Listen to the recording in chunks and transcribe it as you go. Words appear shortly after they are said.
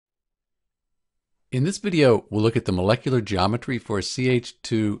In this video, we'll look at the molecular geometry for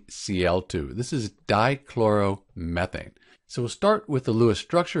CH2Cl2. This is dichloromethane. So we'll start with the Lewis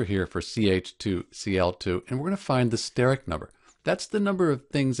structure here for CH2Cl2, and we're going to find the steric number. That's the number of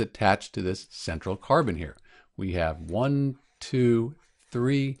things attached to this central carbon here. We have 1, 2,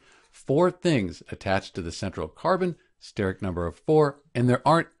 3, 4 things attached to the central carbon, steric number of 4, and there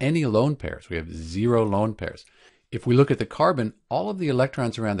aren't any lone pairs. We have 0 lone pairs. If we look at the carbon, all of the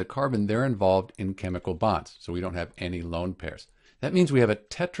electrons around the carbon, they're involved in chemical bonds, so we don't have any lone pairs. That means we have a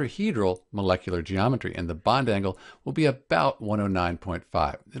tetrahedral molecular geometry, and the bond angle will be about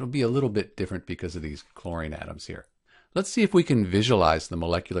 109.5. It'll be a little bit different because of these chlorine atoms here. Let's see if we can visualize the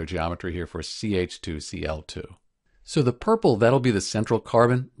molecular geometry here for CH2Cl2. So the purple, that'll be the central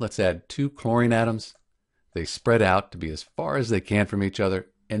carbon. Let's add 2 chlorine atoms. They spread out to be as far as they can from each other,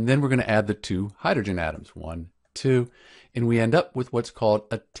 and then we're going to add the 2 hydrogen atoms, 1, 2, and we end up with what's called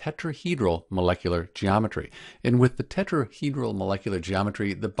a tetrahedral molecular geometry. And with the tetrahedral molecular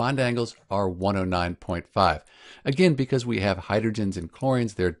geometry, the bond angles are 109.5. Again, because we have hydrogens and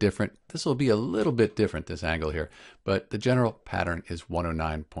chlorines, they're different. This will be a little bit different, this angle here, but the general pattern is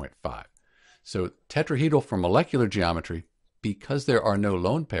 109.5. So tetrahedral for molecular geometry, because there are no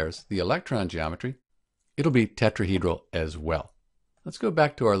lone pairs, the electron geometry, it'll be tetrahedral as well. Let's go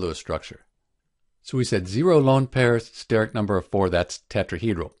back to our Lewis structure. So we said 0 lone pairs, steric number of 4, that's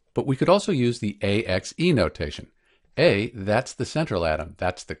tetrahedral. But we could also use the AXE notation. A, that's the central atom,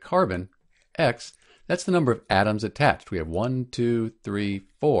 that's the carbon. X, that's the number of atoms attached. We have 1, 2, 3,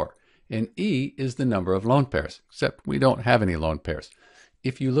 4. And E is the number of lone pairs, except we don't have any lone pairs.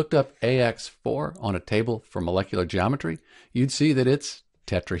 If you looked up AX4 on a table for molecular geometry, you'd see that it's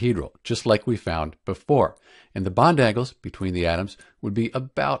tetrahedral, just like we found before. And the bond angles between the atoms would be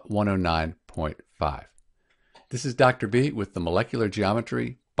about 109.5. This is Dr. B with the molecular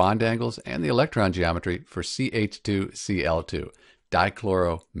geometry, bond angles, and the electron geometry for CH2Cl2,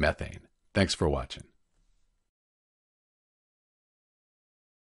 dichloromethane. Thanks for watching.